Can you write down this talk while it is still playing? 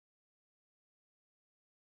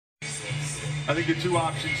I think the two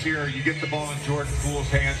options here, you get the ball in Jordan Poole's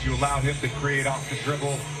hands, you allow him to create off the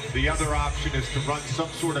dribble. The other option is to run some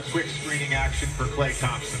sort of quick screening action for Klay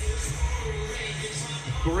Thompson.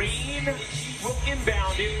 Green will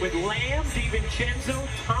inbound it with Lamb, DiVincenzo,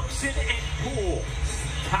 Thompson, and Poole.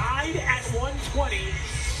 Tied at 120,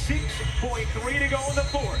 6.3 to go in the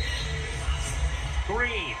fourth.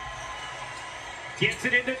 Green gets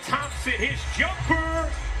it into Thompson. His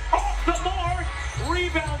jumper off the mark.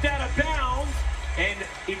 Rebound out of bounds. And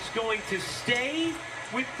it's going to stay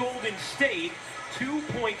with Golden State.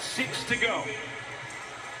 2.6 to go.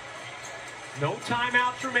 No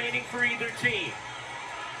timeouts remaining for either team.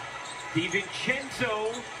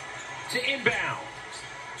 DiVincenzo to inbound.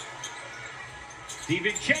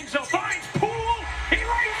 DiVincenzo finds Poole. He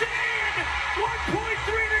lays it in. 1.3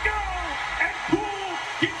 to go. And Poole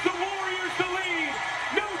gives the Warriors the lead.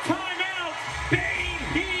 No timeout. Bane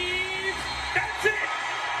heaves. That's it.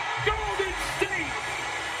 Golden State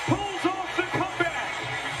pulls off the comeback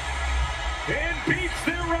and beats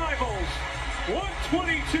their rivals.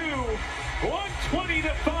 122-120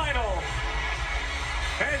 the final.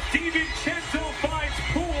 As DiVincenzo finds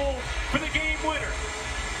Poole for the game winner.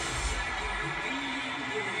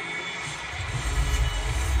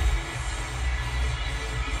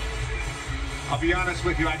 I'll be honest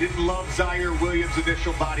with you, I didn't love Zaire Williams'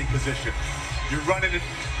 initial body position. You're running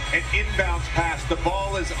an inbounds pass. The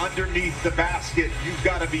ball is underneath the basket. You've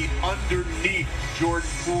got to be underneath Jordan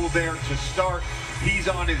Poole there to start. He's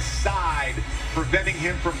on his side, preventing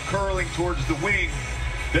him from curling towards the wing.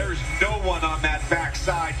 There's no one on that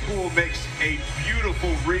backside. Poole makes a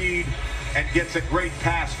beautiful read and gets a great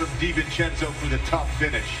pass from DiVincenzo for the tough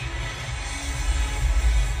finish.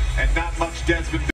 And not much Desmond